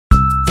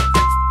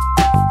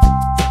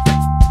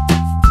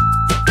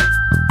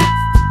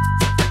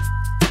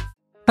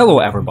Hello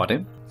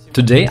everybody!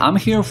 Today I'm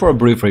here for a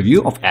brief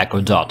review of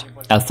Echo Dot,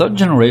 a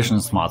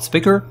third-generation smart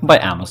speaker by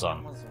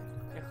Amazon.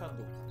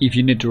 If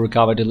you need to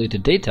recover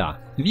deleted data,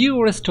 view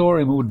or restore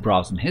removed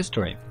browsing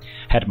history,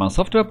 Hetman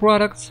Software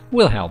Products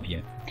will help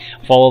you.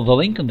 Follow the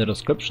link in the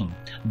description,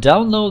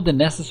 download the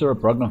necessary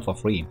program for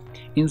free,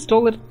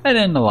 install it and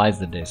analyze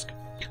the disk.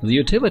 The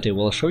utility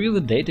will show you the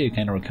data you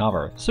can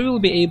recover, so you'll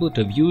be able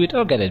to view it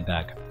or get it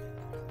back.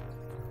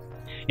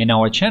 In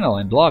our channel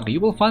and blog you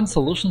will find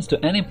solutions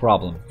to any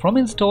problem, from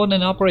installing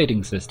an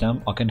operating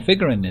system or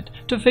configuring it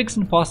to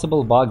fixing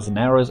possible bugs and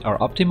errors or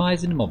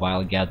optimizing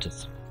mobile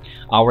gadgets.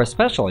 Our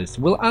specialists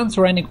will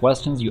answer any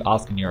questions you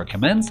ask in your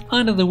comments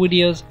under the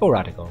videos or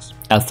articles.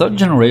 A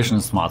third-generation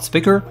smart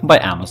speaker by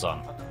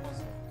Amazon.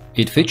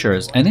 It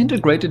features an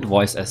integrated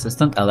voice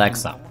assistant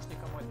Alexa,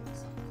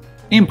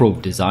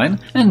 improved design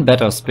and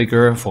better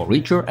speaker for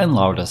richer and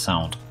louder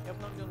sound.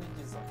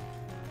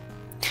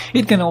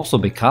 It can also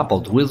be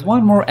coupled with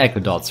one more Echo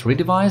Dot 3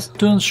 device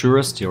to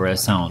ensure stereo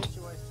sound.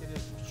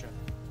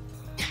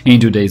 In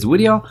today's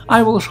video,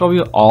 I will show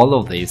you all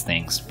of these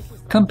things.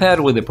 Compared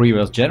with the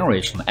previous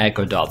generation,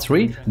 Echo Dot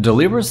 3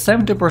 delivers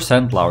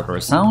 70% louder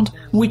sound,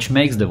 which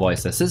makes the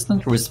voice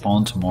assistant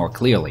respond more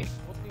clearly.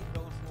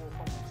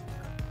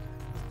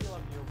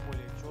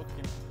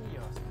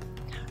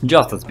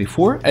 Just as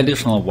before,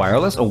 additional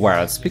wireless or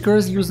wired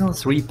speakers using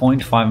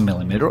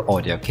 3.5mm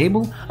audio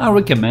cable are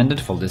recommended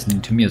for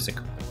listening to music.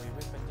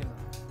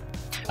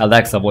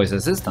 Alexa voice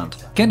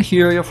assistant can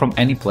hear you from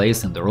any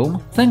place in the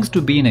room thanks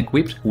to being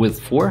equipped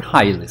with 4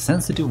 highly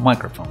sensitive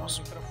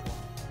microphones.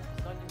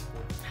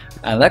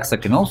 Alexa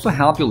can also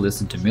help you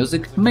listen to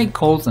music, make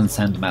calls and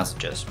send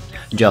messages.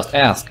 Just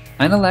ask,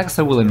 and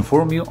Alexa will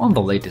inform you on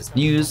the latest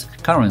news,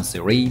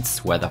 currency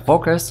rates, weather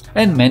forecast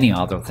and many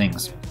other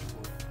things.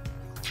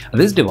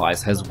 This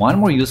device has one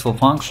more useful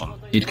function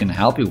 – it can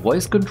help you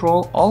voice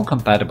control all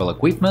compatible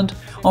equipment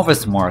of a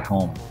smart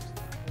home.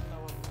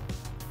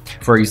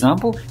 For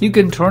example, you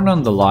can turn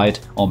on the light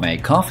or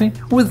make coffee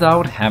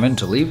without having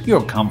to leave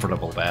your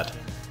comfortable bed.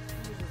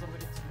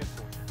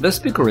 The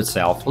speaker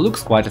itself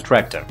looks quite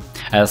attractive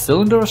 – a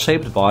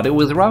cylinder-shaped body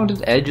with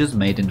rounded edges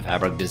made in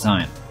fabric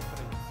design.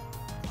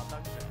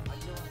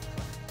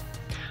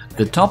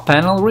 The top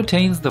panel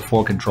retains the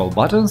 4 control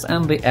buttons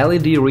and the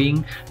LED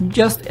ring,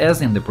 just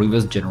as in the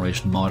previous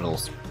generation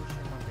models.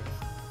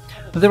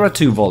 There are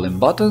 2 volume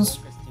buttons,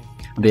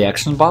 the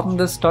action button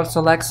that starts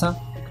Alexa,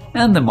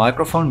 and the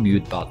microphone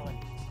mute button.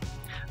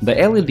 The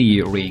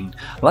LED ring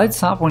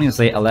lights up when you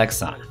say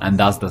Alexa and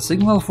does the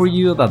signal for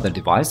you that the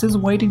device is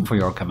waiting for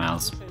your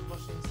commands.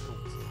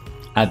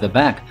 At the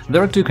back,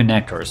 there are 2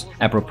 connectors,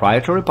 a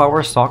proprietary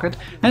power socket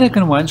and a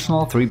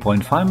conventional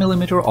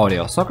 3.5mm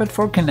audio socket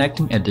for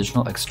connecting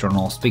additional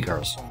external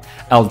speakers.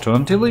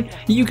 Alternatively,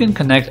 you can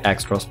connect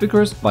extra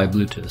speakers by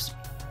Bluetooth.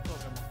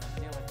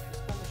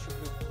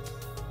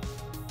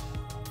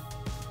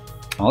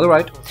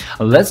 Alright,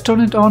 let's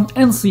turn it on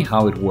and see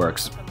how it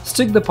works.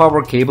 Stick the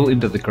power cable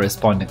into the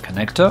corresponding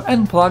connector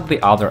and plug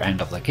the other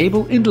end of the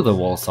cable into the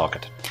wall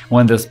socket.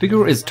 When the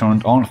speaker is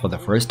turned on for the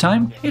first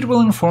time, it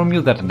will inform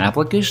you that an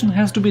application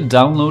has to be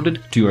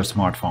downloaded to your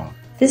smartphone.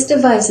 This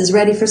device is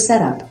ready for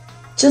setup.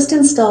 Just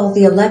install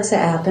the Alexa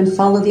app and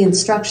follow the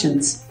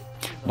instructions.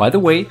 By the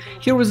way,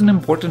 here is an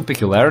important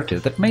peculiarity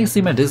that may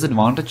seem a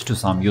disadvantage to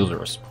some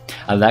users.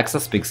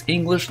 Alexa speaks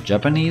English,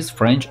 Japanese,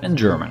 French and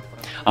German.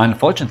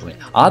 Unfortunately,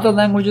 other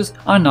languages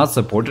are not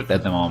supported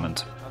at the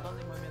moment.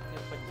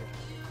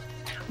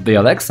 The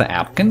Alexa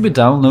app can be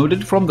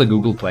downloaded from the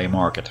Google Play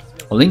Market.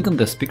 Linking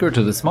the speaker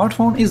to the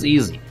smartphone is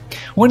easy.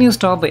 When you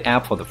start the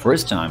app for the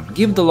first time,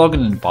 give the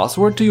login and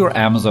password to your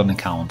Amazon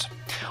account.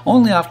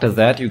 Only after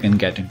that you can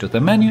get into the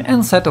menu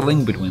and set a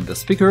link between the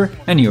speaker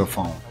and your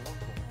phone.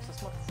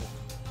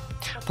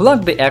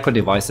 Plug the Echo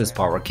device's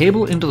power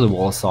cable into the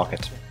wall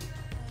socket.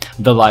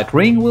 The light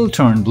ring will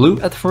turn blue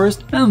at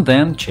first and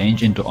then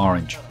change into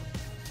orange.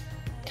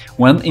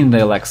 When in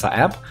the Alexa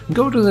app,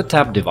 go to the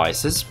tab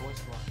Devices,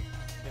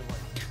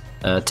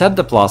 tap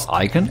the plus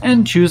icon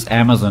and choose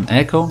Amazon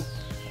Echo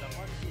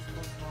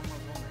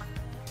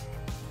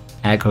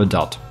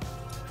Dot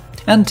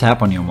and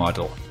tap on your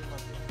model.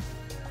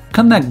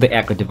 Connect the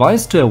Echo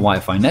device to a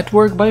Wi-Fi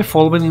network by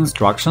following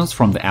instructions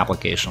from the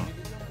application.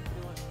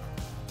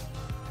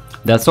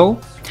 That's all.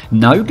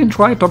 Now you can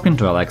try talking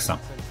to Alexa.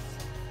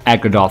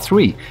 Echo Dot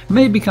 3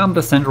 may become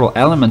the central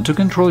element to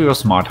control your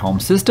smart home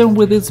system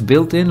with its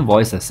built-in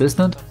voice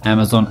assistant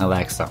Amazon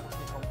Alexa.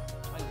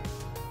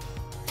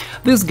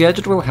 This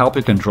gadget will help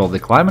you control the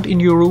climate in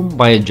your room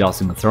by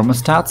adjusting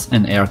thermostats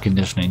and air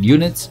conditioning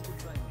units,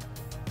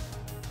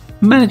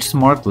 manage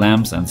smart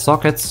lamps and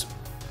sockets,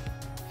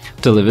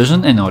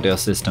 television and audio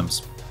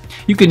systems.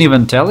 You can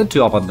even tell it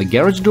to open the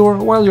garage door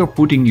while you're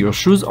putting your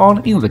shoes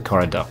on in the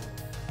corridor.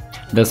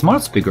 The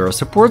smart speaker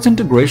supports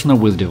integration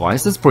with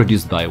devices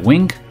produced by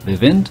Wink,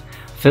 Vivint,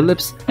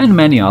 Philips and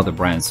many other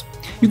brands.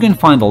 You can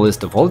find a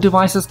list of all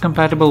devices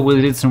compatible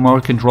with its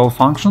remote control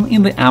function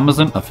in the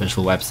Amazon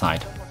official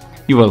website.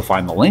 You will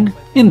find the link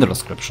in the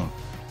description.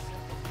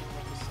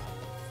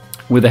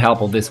 With the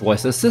help of this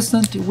voice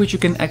assistant, which you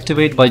can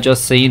activate by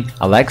just saying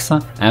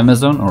Alexa,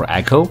 Amazon or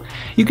Echo,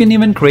 you can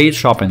even create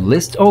shopping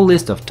list or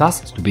list of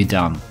tasks to be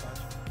done.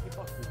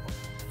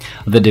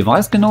 The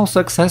device can also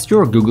access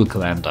your Google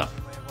Calendar.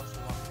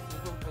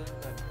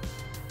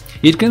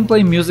 It can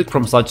play music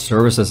from such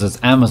services as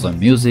Amazon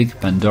Music,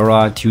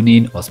 Pandora,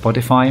 TuneIn or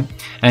Spotify,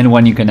 and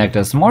when you connect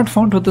a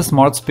smartphone to the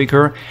smart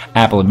speaker,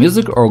 Apple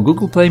Music or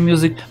Google Play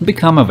Music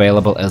become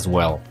available as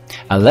well.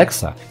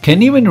 Alexa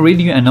can even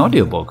read you an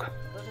audiobook.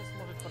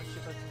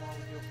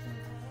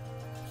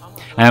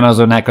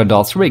 Amazon Echo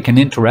Dot 3 can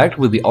interact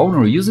with the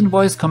owner using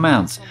voice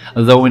commands,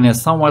 though in a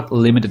somewhat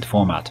limited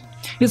format.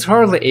 It's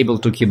hardly able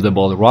to keep the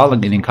ball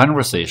rolling in a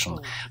conversation,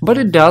 but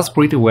it does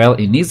pretty well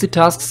in easy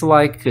tasks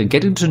like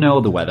getting to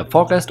know the weather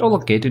forecast or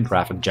locating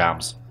traffic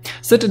jams.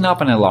 Setting up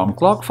an alarm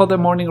clock for the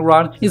morning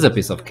run is a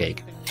piece of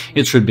cake.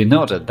 It should be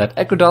noted that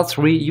Echo Dot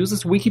 3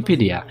 uses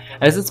Wikipedia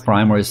as its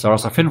primary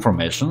source of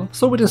information,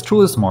 so it is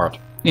truly smart,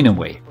 in a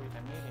way.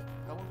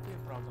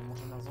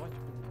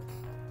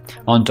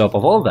 On top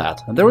of all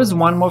that, there is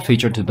one more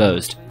feature to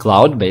boast –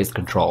 cloud-based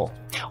control.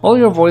 All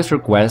your voice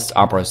requests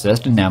are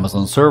processed in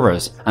Amazon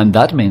servers, and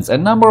that means a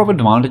number of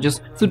advantages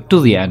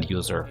to the end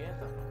user.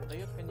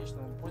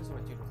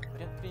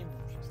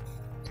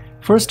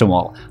 First of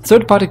all,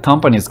 third-party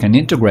companies can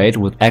integrate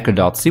with Echo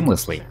Dot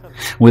seamlessly,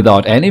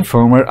 without any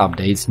firmware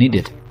updates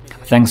needed.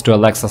 Thanks to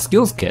Alexa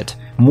Skills Kit,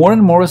 more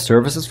and more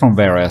services from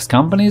various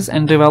companies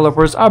and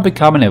developers are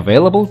becoming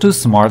available to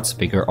smart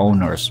speaker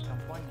owners.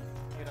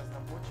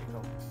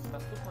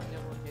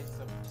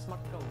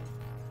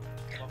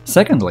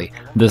 Secondly,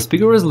 the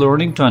speaker is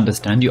learning to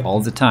understand you all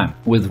the time,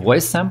 with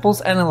voice samples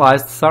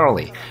analyzed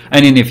thoroughly,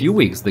 and in a few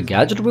weeks the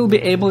gadget will be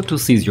able to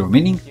seize your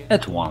meaning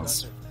at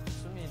once.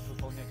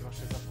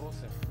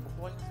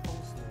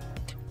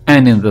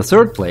 And in the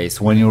third place,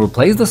 when you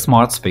replace the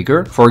smart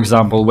speaker, for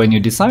example when you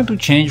decide to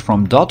change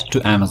from Dot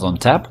to Amazon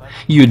Tap,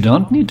 you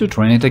don't need to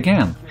train it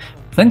again,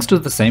 thanks to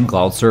the same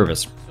cloud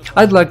service.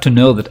 I'd like to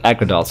know that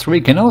Echo Dot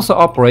 3 can also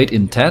operate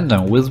in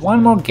tandem with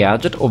one more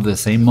gadget of the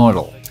same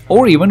model,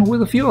 or even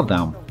with a few of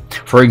them.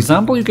 For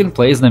example, you can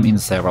place them in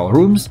several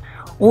rooms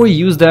or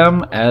use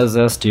them as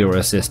a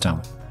stereo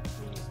system.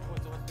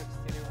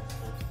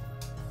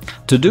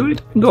 To do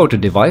it, go to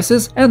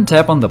Devices and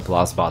tap on the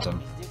plus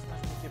button.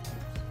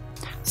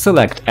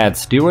 Select Add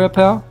stereo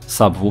pair,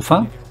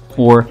 subwoofer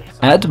or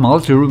Add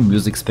multi-room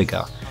music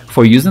speaker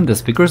for using the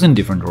speakers in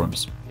different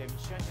rooms.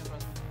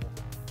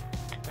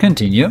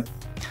 Continue,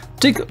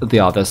 tick the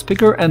other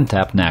speaker and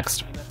tap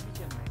Next.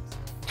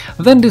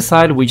 Then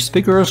decide which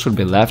speakers should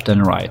be left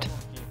and right.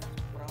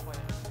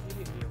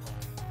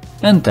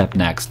 And tap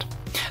Next.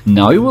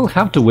 Now you will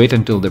have to wait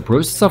until the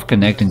process of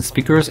connecting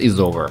speakers is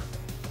over.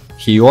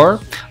 Here you are,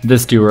 the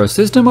stereo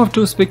system of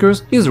two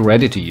speakers is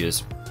ready to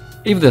use.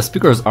 If the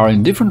speakers are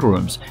in different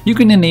rooms, you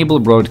can enable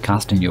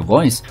broadcasting your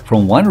voice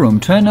from one room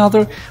to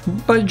another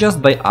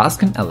just by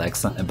asking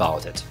Alexa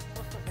about it.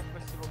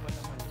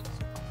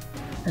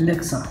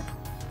 Alexa,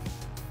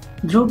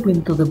 drop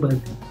into the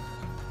bedroom.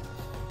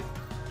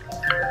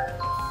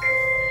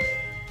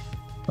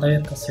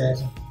 Проверка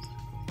связи.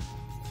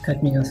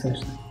 Как меня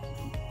слышно?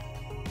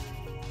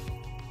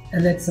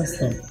 Alexa,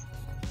 stop.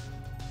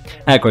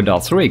 Echo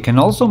Dot 3 can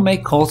also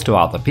make calls to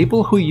other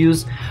people who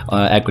use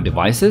Echo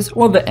devices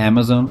or the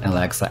Amazon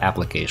Alexa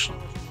application.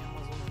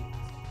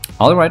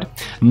 Alright,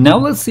 now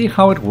let's see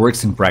how it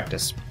works in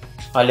practice.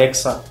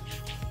 Alexa,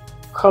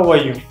 how are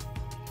you?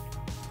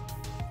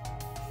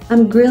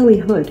 I'm really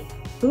hood.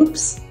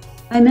 Oops,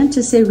 I meant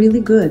to say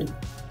really good.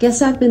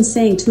 Guess I've been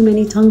saying too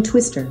many tongue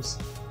twisters.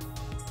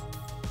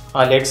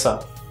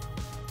 Alexa,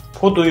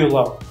 who do you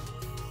love?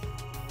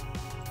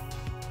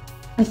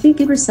 I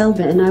think Idris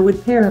Elba and I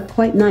would pair up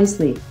quite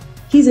nicely.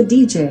 He's a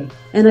DJ,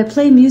 and I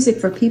play music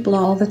for people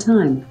all the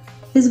time.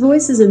 His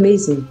voice is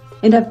amazing,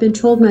 and I've been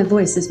told my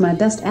voice is my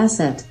best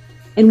asset.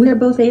 And we're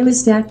both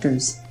A-list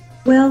actors.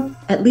 Well,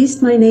 at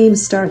least my name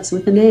starts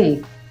with an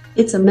A.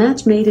 It's a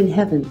match made in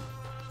heaven.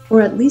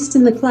 Or at least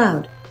in the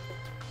cloud.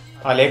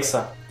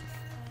 Alexa,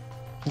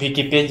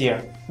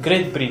 Wikipedia,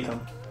 Great Britain.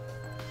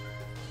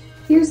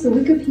 Here's the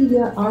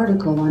Wikipedia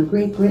article on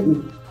Great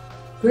Britain.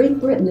 Great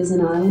Britain is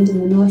an island in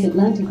the North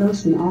Atlantic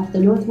Ocean off the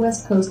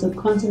northwest coast of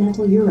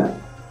continental Europe,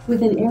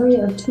 with an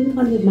area of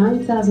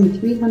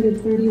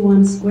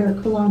 209,331 square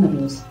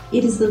kilometers.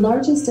 It is the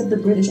largest of the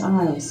British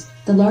Isles,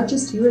 the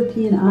largest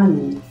European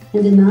island,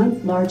 and the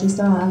 9th largest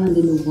island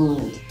in the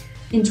world.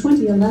 In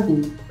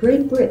 2011,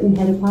 Great Britain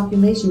had a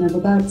population of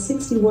about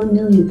 61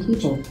 million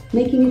people,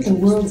 making it the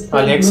world's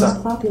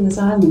most populous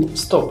island.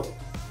 Stop.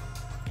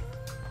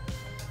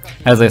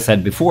 As I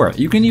said before,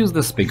 you can use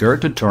the speaker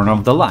to turn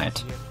off the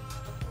light.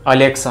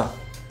 Alexa,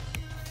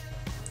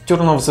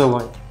 turn off the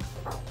light.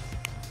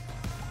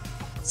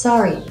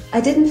 Sorry, I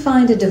didn't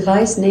find a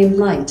device named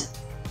Light.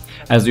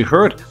 As you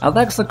heard,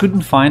 Alexa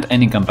couldn't find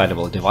any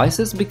compatible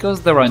devices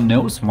because there are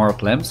no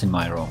smart lamps in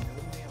my room.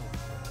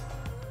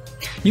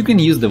 You can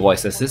use the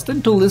voice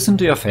assistant to listen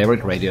to your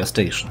favorite radio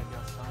station.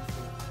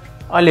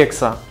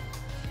 Alexa,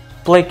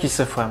 play Kiss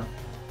FM.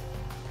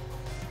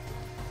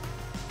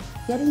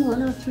 Getting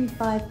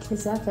 103.5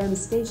 Kiss FM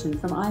station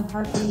from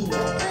iHeartRadio.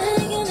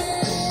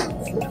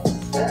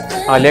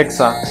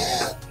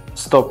 Alexa,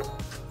 stop.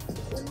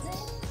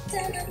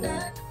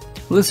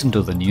 Listen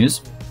to the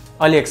news.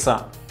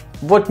 Alexa,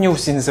 what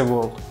news in the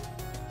world?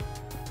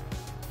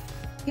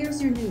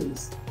 Here's your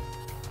news.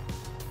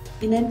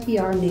 In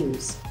NPR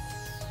News.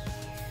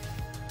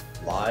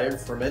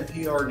 Live from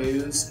NPR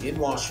News in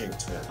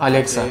Washington,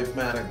 Alexa. Dave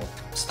Mattingly.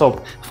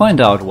 Stop.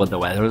 Find out what the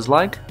weather is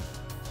like.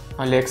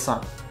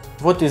 Alexa,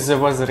 what is the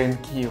weather in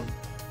Kyiv?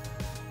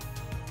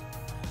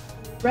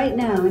 Right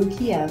now in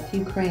Kiev,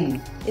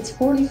 Ukraine, it's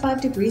 45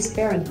 degrees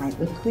Fahrenheit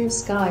with clear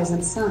skies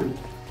and sun.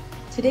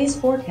 Today's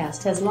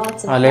forecast has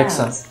lots of Alexa.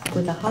 clouds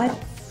with a high...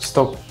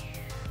 Stop.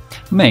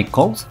 Make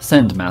calls,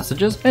 send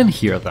messages, and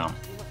hear them.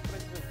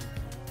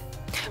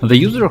 The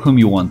user whom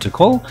you want to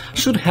call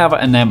should have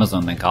an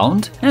Amazon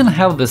account and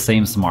have the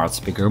same smart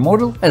speaker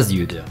model as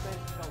you do.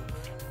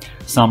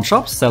 Some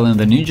shops selling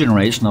the new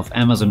generation of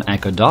Amazon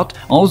Echo Dot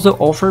also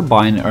offer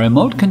buying a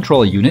remote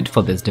control unit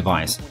for this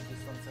device,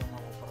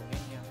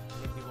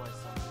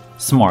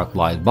 smart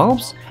light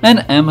bulbs,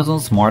 and Amazon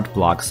Smart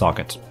Plug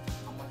socket.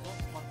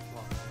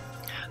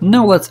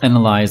 Now let's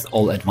analyze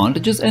all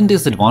advantages and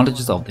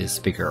disadvantages of this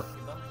speaker.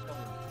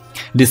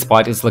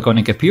 Despite its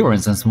laconic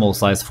appearance and small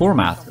size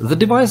format, the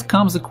device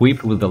comes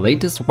equipped with the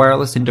latest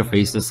wireless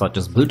interfaces such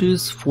as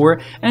Bluetooth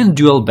 4 and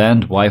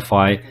dual-band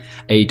Wi-Fi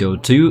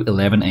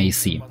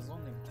 802.11ac.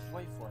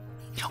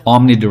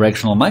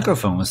 Omnidirectional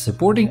microphones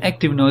supporting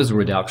active noise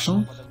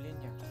reduction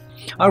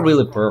are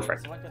really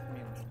perfect.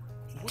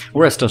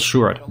 Rest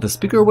assured, the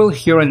speaker will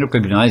hear and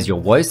recognize your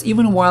voice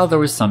even while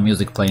there is some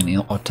music playing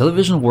or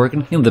television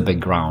working in the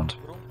background.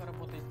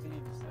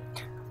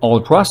 All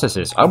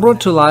processes are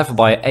brought to life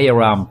by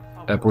ARM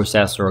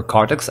processor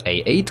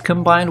Cortex-A8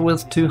 combined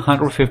with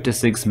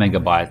 256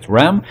 MB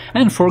RAM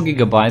and 4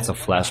 GB of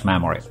flash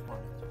memory.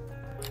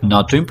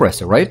 Not too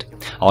impressive, right?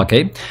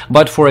 Okay,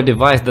 but for a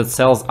device that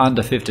sells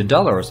under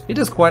 $50, it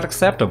is quite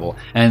acceptable,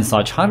 and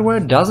such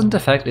hardware doesn't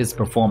affect its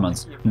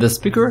performance. The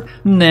speaker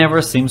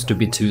never seems to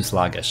be too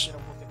sluggish.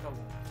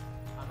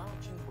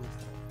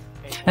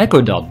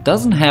 Echo Dot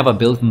doesn't have a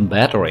built-in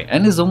battery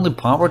and is only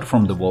powered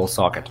from the wall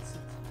socket.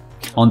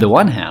 On the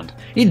one hand,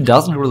 it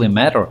doesn't really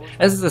matter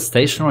as it's a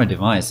stationary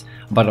device,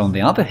 but on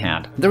the other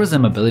hand, there is a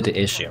mobility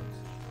issue.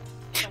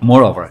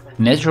 Moreover,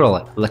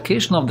 naturally,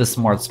 location of the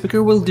smart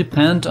speaker will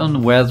depend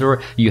on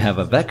whether you have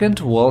a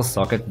vacant wall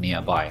socket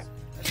nearby.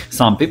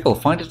 Some people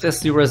find it a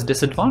serious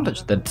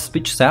disadvantage that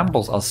speech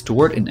samples are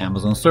stored in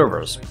Amazon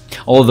servers.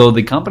 Although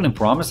the company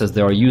promises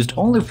they are used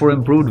only for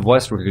improved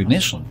voice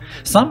recognition,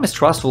 some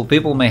mistrustful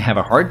people may have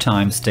a hard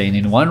time staying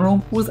in one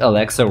room with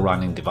Alexa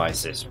running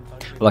devices.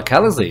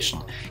 Localization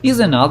is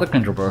another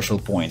controversial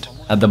point.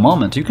 At the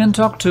moment, you can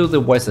talk to the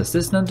voice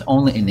assistant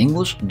only in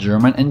English,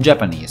 German and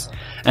Japanese,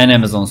 and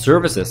Amazon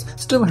services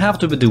still have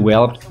to be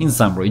developed in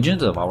some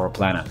regions of our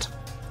planet.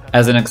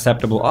 As an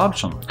acceptable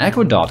option,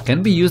 Echo Dot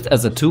can be used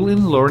as a tool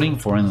in learning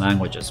foreign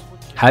languages.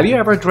 Have you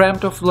ever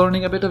dreamt of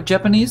learning a bit of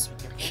Japanese?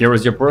 Here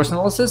is your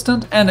personal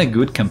assistant and a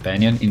good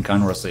companion in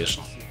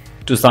conversation.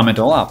 To sum it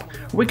all up,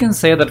 we can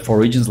say that for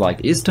regions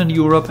like Eastern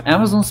Europe,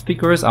 Amazon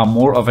speakers are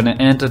more of an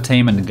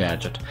entertainment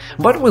gadget,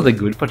 but with a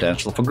good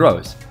potential for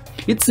growth.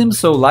 It seems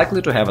so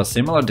likely to have a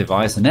similar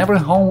device in every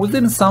home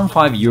within some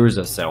 5 years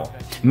or so.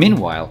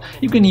 Meanwhile,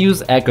 you can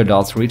use Echo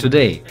Dot 3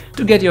 today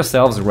to get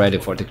yourselves ready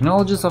for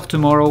technologies of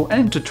tomorrow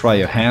and to try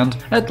your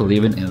hand at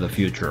living in the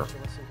future.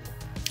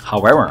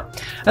 However,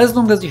 as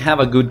long as you have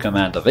a good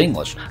command of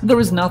English, there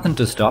is nothing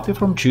to stop you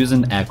from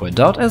choosing Echo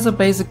Dot as a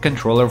basic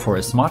controller for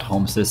a smart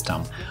home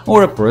system,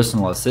 or a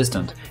personal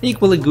assistant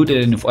equally good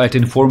at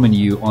informing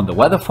you on the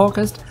weather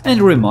forecast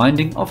and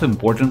reminding of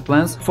important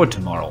plans for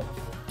tomorrow.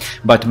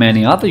 But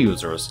many other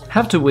users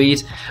have to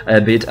wait a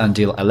bit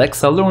until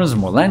Alexa learns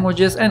more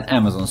languages and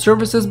Amazon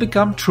services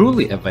become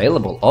truly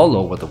available all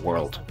over the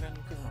world.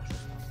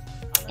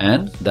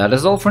 And that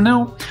is all for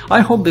now. I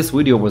hope this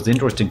video was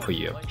interesting for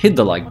you. Hit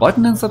the like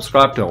button and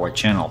subscribe to our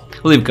channel.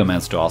 Leave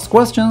comments to ask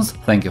questions.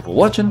 Thank you for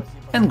watching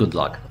and good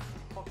luck!